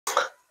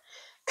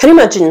Can you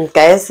imagine,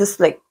 guys? This is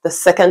like the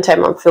second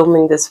time I'm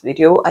filming this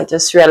video. I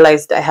just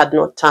realized I had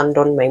not turned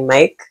on my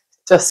mic.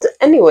 Just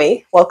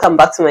anyway, welcome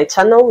back to my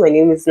channel. My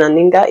name is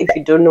Naninga. If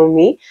you don't know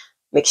me,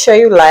 make sure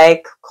you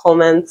like,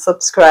 comment,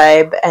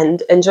 subscribe,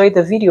 and enjoy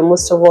the video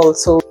most of all.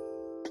 So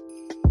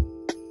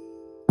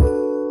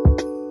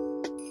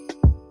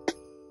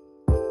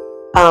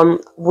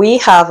we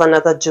have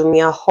another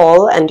Jumia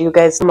haul, and you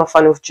guys, I'm a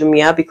fan of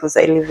Jumia because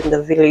I live in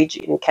the village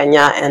in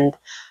Kenya, and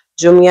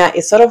Jumia,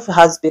 it sort of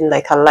has been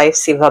like a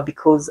lifesaver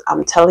because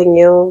I'm telling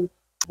you,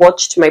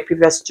 watched my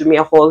previous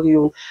Jumia haul,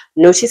 you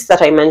noticed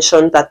that I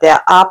mentioned that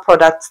there are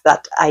products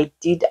that I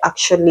did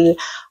actually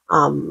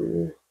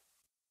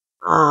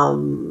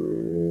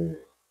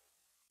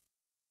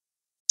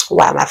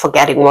why am I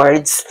forgetting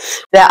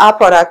words? There are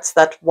products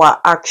that were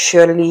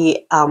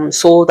actually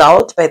sold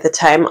out by the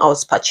time I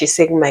was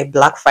purchasing my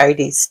Black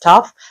Friday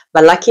stuff,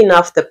 but lucky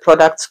enough the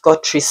products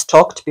got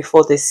restocked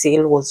before the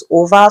sale was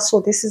over.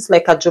 So this is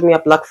like a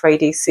Jumia Black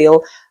Friday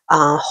sale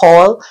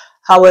haul.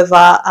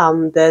 However,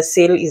 the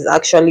sale is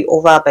actually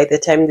over by the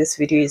time this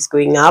video is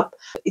going up.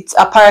 It's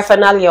a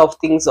paraphernalia of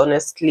things,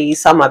 honestly.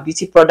 Some are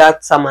beauty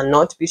products, some are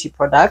not beauty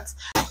products.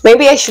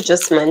 Maybe I should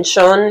just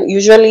mention,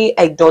 usually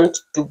I don't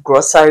do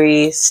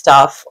grocery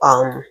stuff.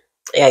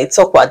 Yeah, it's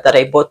awkward that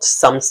I bought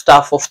some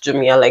stuff off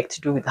Jumia, like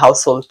to do with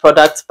household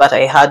products, but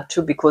I had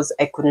to because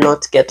I could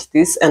not get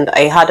this, and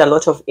I had a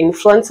lot of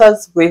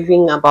influencers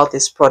raving about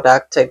this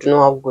product. I don't know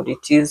how good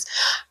it is,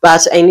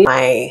 but I need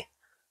my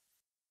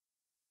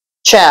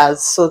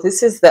chairs. So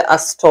this is the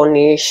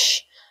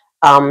Astonish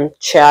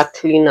chair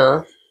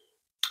cleaner.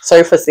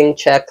 Sorry for saying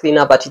chair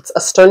cleaner, but it's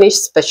Astonish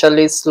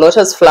Specialist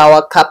Lotus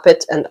Flower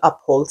Carpet and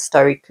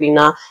Upholstery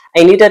Cleaner.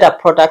 I needed a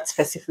product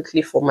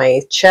specifically for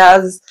my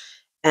chairs,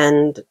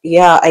 and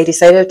yeah, I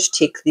decided to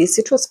take this.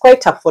 It was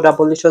quite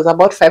affordable. It was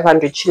about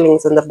 500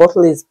 shillings, and the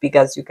bottle is big,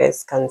 as you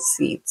guys can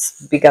see.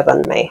 It's bigger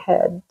than my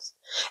head.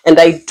 And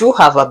I do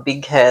have a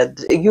big head.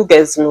 You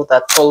guys know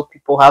that tall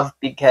people have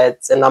big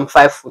heads, and I'm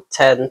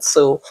 5'10",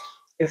 so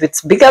if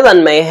it's bigger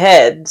than my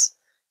head,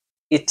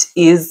 it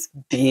is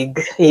big.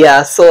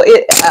 Yeah, so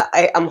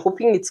I'm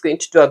hoping it's going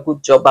to do a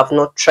good job. I've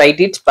not tried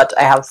it, but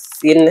I have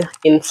seen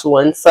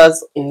influencers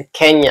in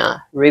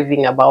Kenya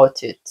raving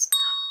about it,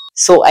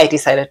 so I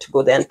decided to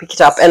go there and pick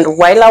it up. And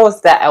while I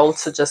was there, I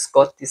also just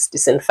got this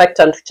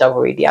disinfectant, which I've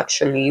already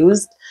actually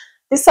used.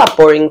 These are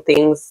boring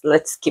things.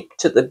 Let's skip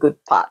to the good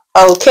part.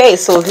 Okay,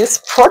 so this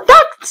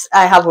product,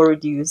 I have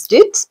already used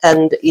it,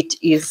 and it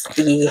is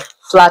the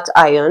flat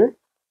iron.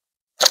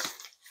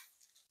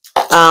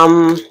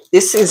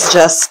 This is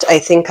just, I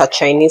think, a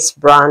Chinese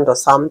brand or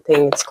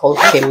something. It's called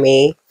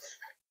Keme.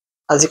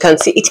 As you can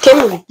see, it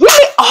came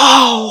really,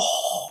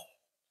 oh,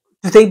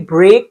 do they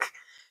break?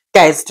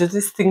 Guys, do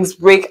these things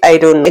break? I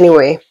don't know.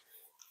 Anyway,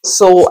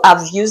 so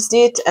I've used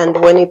it, and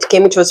when it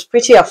came, it was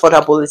pretty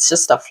affordable. It's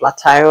just a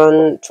flat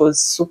iron. It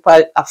was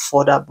super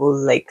affordable,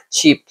 like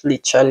cheap,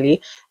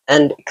 literally.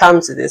 And it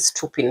comes with this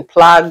 2-pin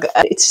plug.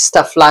 It's just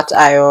a flat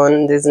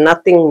iron. There's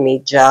nothing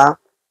major.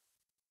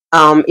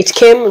 It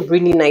came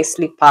really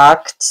nicely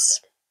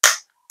packed.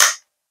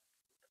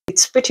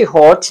 It's pretty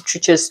hot. It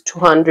reaches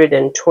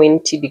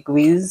 220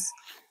 degrees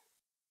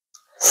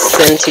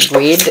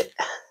centigrade,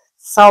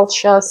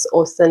 Celsius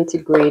or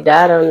centigrade,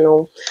 I don't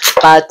know,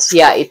 but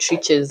yeah, it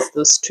reaches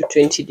those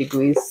 220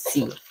 degrees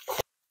C.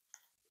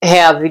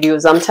 Hair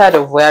videos, I'm tired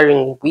of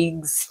wearing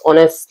wigs,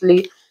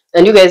 honestly,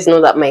 and you guys know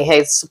that my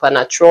hair is super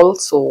natural,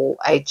 so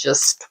I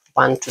just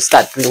want to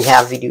start doing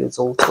hair videos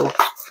also.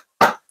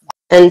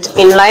 And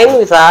in line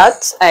with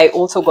that, I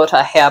also got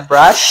a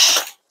hairbrush.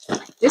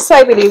 This,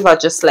 I believe, are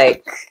just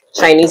like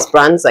Chinese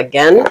brands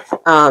again.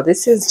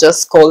 This is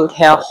just called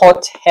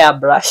Hot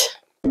Hairbrush.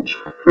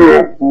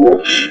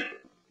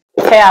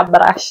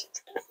 Hairbrush.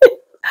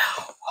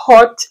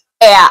 Hot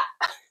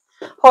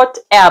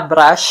air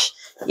brush.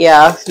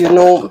 Yeah, you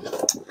know.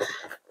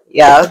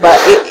 Yeah,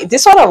 but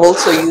this one I've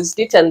also used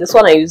it, and this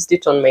one I used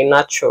it on my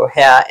natural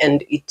hair,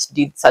 and it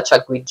did such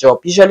a great job.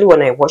 Usually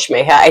when I wash my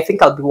hair, I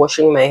think I'll be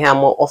washing my hair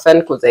more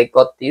often because I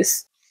got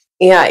this.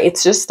 Yeah,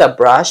 it's just a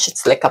brush.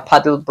 It's like a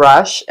paddle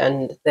brush,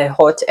 and the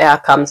hot air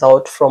comes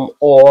out from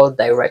all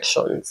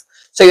directions.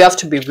 So you have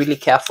to be really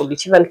careful.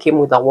 It even came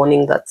with a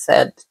warning that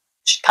said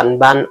it can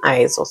burn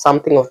eyes or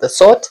something of the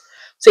sort.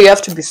 So you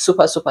have to be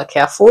super, super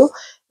careful.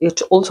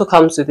 It also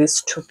comes with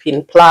this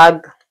 2-pin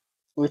plug,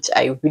 which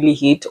I really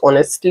hate,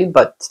 honestly,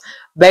 but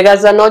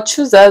beggars are not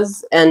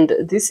choosers. And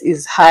this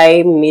is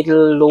high,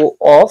 middle, low,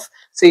 off.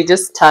 So you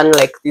just turn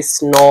like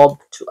this knob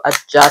to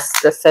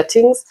adjust the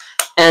settings.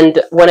 And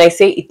when I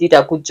say it did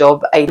a good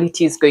job,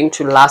 it is going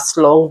to last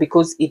long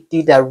because it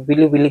did a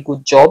really, really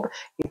good job.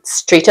 It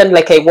straightened,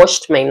 like I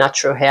washed my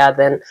natural hair,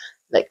 then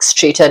like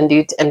straightened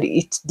it, and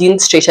it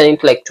didn't straighten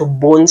it like to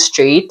bone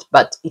straight,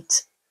 but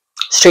it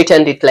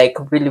straightened it like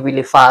really,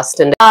 really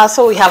fast. And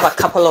so we have a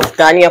couple of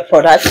Garnier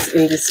products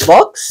in this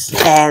box,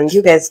 and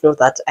you guys know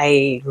that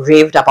I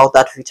raved about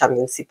that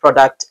vitamin C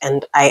product,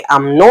 and I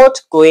am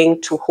not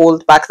going to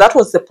hold back. That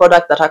was the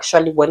product that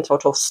actually went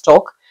out of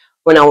stock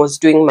when I was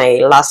doing my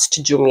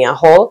last Jumia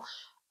haul.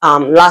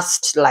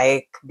 last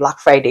like Black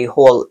Friday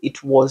haul,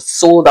 it was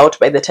sold out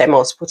by the time I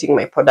was putting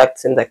my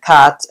products in the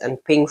cart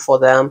and paying for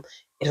them.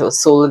 It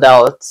was sold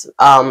out.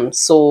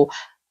 So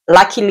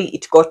luckily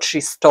it got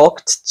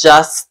restocked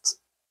just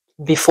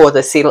before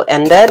the sale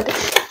ended.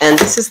 And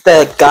this is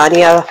the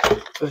Garnier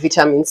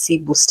Vitamin C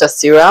Booster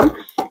Serum.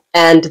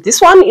 And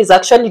this one is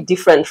actually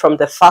different from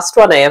the first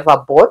one I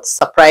ever bought,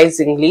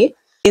 surprisingly.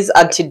 Is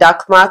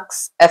anti-dark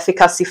marks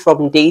efficacy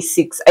from day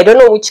 6. I don't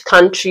know which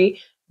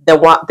country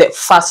the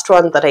first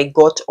one that I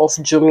got off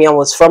Jumia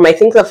was from. I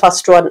think the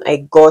first one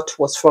I got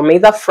was from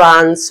either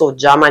France or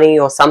Germany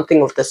or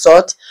something of the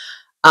sort.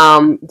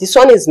 This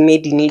one is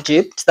made in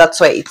Egypt. That's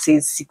why it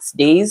says 6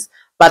 days.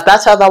 But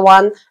that other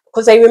one,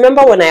 because I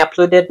remember when I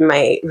uploaded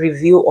my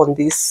review on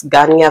this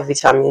Garnier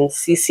Vitamin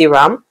C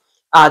Serum,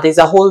 there's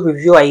a whole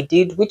review I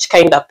did which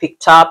kind of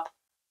picked up,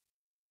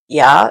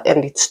 yeah,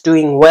 and it's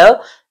doing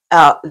well.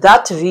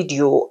 That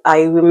video,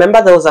 I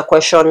remember there was a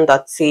question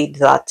that said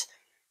that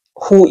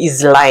who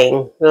is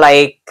lying,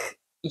 like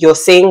you're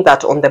saying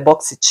that on the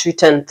box it's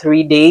written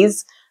 3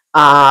 days,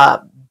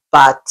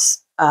 but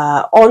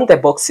on the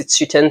box it's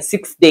written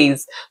 6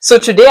 days. So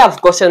today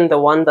I've gotten the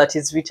one that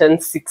is written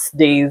 6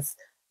 days.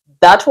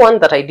 That one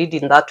that I did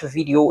in that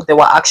video, there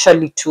were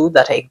actually 2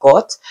 that I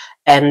got,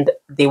 and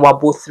they were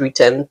both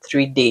written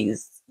 3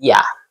 days.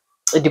 Yeah,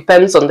 it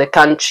depends on the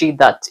country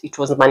that it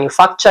was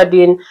manufactured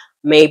in,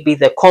 maybe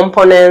the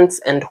components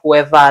and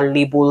whoever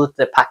labeled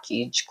the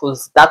package,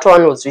 because that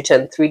one was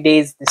written 3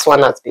 days, this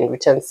one has been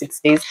written 6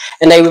 days.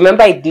 And I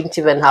remember I didn't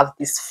even have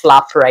this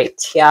flap right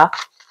here.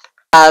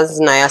 As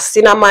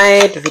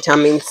niacinamide,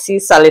 vitamin C,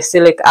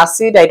 salicylic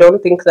acid. I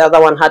don't think the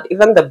other one had.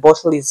 Even the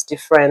bottle is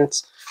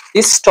different.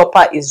 This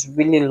stopper is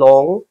really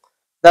long.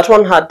 That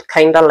one had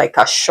kind of like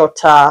a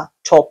shorter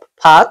top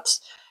part.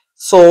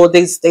 So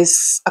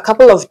there's a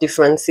couple of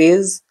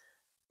differences.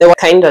 They were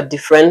kind of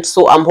different,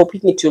 so I'm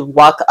hoping it will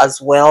work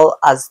as well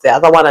as the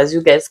other one. As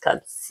you guys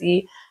can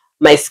see,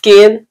 my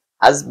skin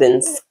has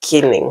been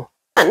skinning.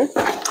 And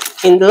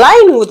in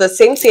line with the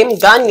same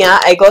Garnier,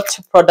 I got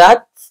 2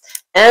 products,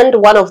 and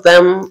one of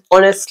them,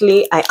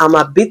 honestly, I am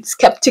a bit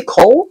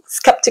skeptical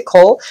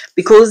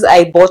because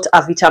I bought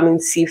a vitamin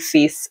C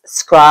face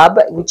scrub,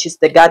 which is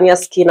the Garnier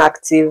Skin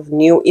Active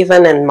New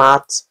Even and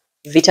Matte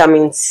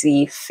Vitamin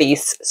C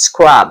face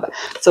scrub.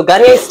 So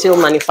Garnier is still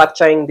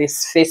manufacturing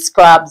these face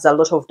scrubs. A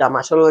lot of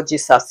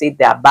dermatologists have said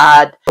they're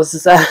bad,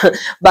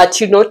 but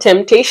you know,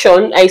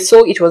 temptation, I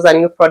saw it was a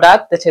new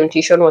product, the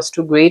temptation was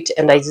too great,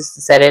 and I just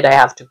decided I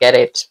have to get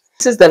it.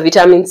 This is the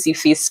vitamin C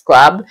face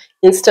scrub.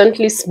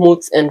 Instantly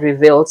smooths and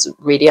reveals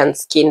radiant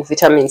skin,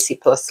 vitamin C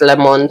plus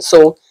lemon.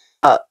 So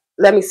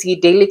let me see,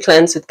 daily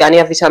cleanse with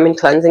Garnier Vitamin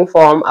Cleansing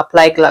Foam.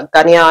 Apply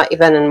Garnier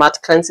Even and Matte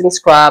Cleansing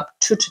Scrub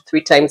 2 to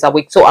 3 times a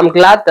week. So I'm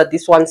glad that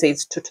this one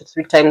says 2 to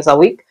 3 times a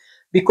week,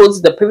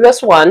 because the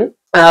previous one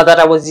that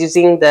I was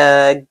using,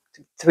 the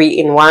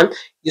 3-in-1,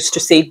 used to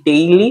say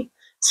daily.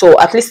 So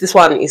at least this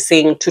one is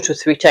saying 2 to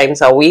 3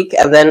 times a week.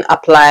 And then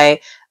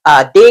apply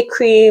day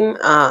cream.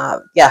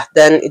 Yeah,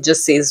 then it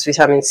just says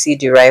vitamin C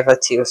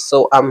derivative.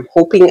 So I'm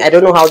hoping, I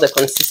don't know how the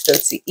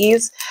consistency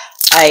is.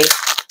 I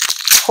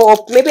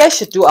hope maybe I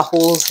should do a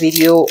whole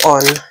video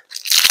on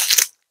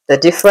the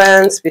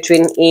difference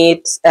between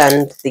it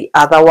and the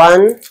other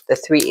one, the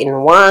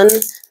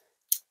 3-in-1.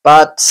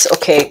 But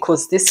okay,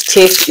 because this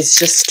tape is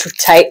just too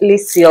tightly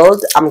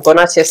sealed, I'm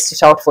gonna test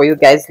it out for you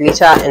guys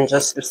later and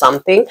just do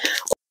something.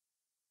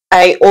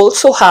 I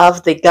also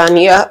have the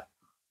Garnier,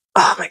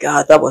 oh my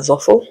god, that was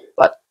awful,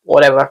 but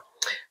whatever.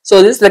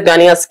 So this is the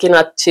Garnier Skin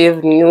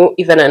Active New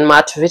Even and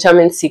Matte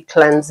Vitamin C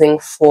Cleansing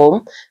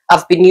Foam.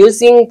 I've been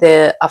using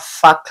the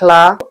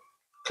Afakla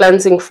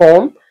Cleansing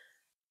Foam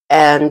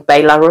and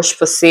by La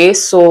Roche-Posay.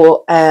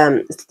 So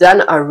it's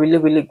done a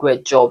really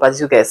great job, as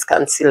you guys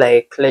can see,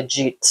 like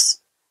legit.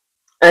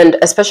 And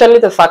especially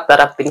the fact that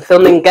I've been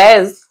filming,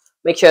 guys,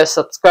 make sure you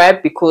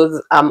subscribe,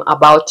 because I'm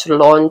about to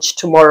launch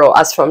tomorrow,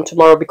 as from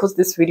tomorrow, because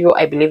this video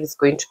I believe is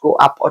going to go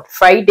up on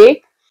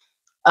Friday.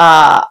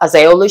 As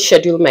I always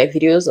schedule my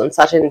videos on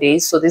certain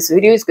days, so this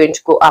video is going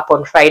to go up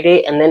on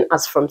Friday, and then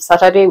as from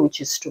Saturday,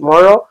 which is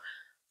tomorrow,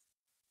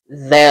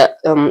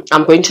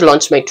 I'm going to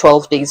launch my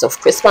 12 days of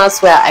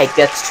Christmas, where I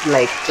get to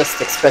like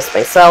just express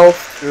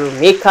myself through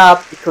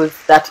makeup, because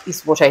that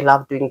is what I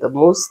love doing the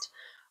most.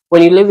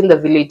 When you live in the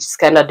village, it's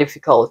kind of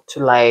difficult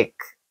to like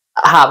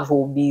have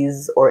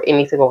hobbies or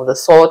anything of the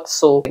sort,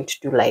 so I'm going to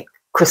do like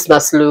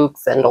Christmas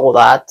looks and all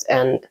that.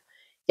 And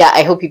yeah,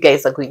 I hope you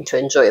guys are going to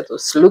enjoy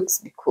those looks,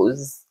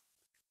 because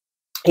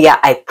yeah,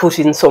 I put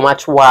in so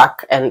much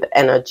work and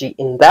energy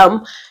in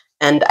them,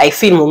 and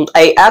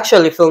I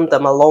actually filmed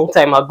them a long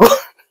time ago.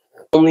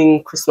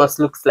 Filming Christmas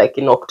looks like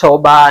in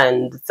October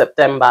and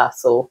September,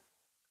 so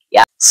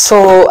yeah.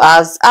 So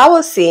as I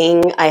was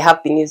saying, I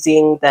have been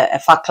using the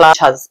Afakla, which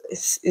has,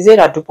 is it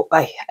a double,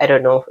 I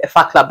don't know,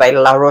 Afakla by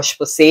La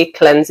Roche-Posay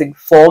cleansing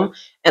foam,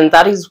 and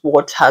that is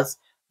what has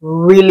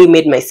really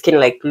made my skin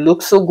like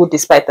look so good,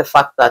 despite the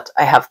fact that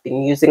I have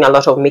been using a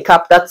lot of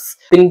makeup. That's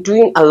been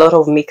doing a lot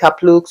of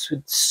makeup looks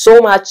with so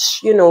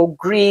much, you know,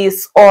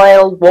 grease,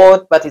 oil,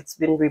 what, but it's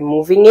been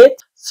removing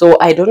it. So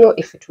I don't know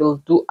if it will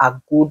do a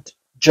good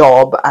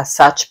job as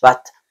such,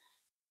 but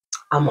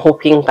I'm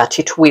hoping that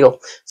it will.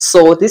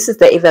 So this is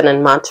the Even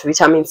and Matte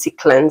Vitamin C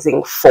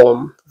Cleansing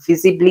Foam.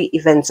 Visibly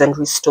evens and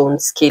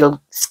restores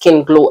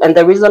skin glow. And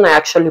the reason I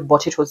actually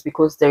bought it was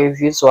because the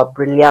reviews were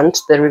brilliant.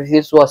 The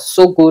reviews were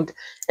so good.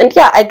 And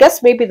yeah, I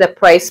guess maybe the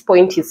price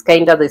point is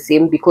kind of the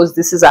same, because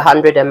this is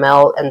 100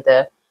 ml and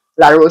the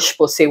La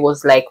Roche-Posay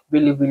was like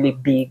really, really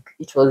big.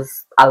 It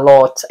was a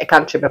lot. I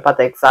can't remember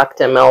the exact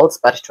mls,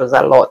 but it was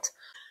a lot.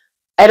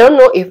 I don't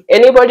know if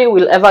anybody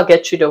will ever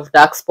get rid of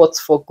dark spots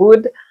for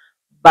good,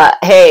 but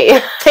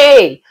hey,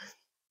 hey,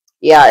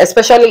 yeah,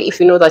 especially if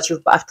you know that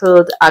you've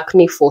battled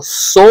acne for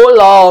so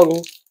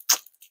long,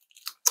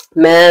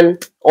 man,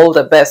 all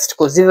the best,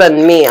 because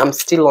even me, I'm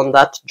still on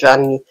that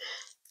journey.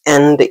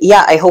 And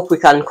yeah, I hope we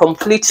can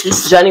complete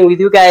this journey with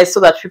you guys, so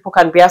that people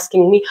can be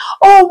asking me,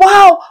 oh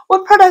wow,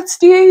 what products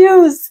do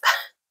you use?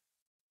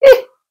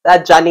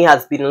 That journey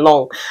has been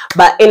long.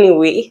 But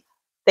anyway,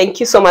 thank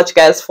you so much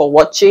guys for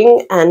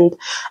watching, and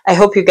I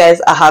hope you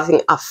guys are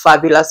having a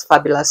fabulous,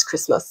 fabulous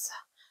Christmas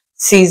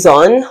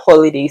season,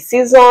 holiday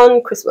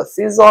season, Christmas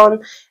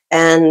season,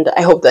 and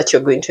I hope that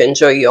you're going to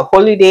enjoy your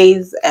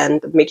holidays.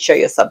 And make sure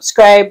you're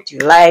subscribed, you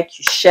like,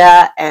 you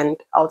share, and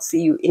I'll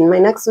see you in my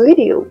next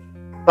video.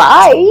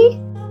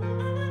 Bye.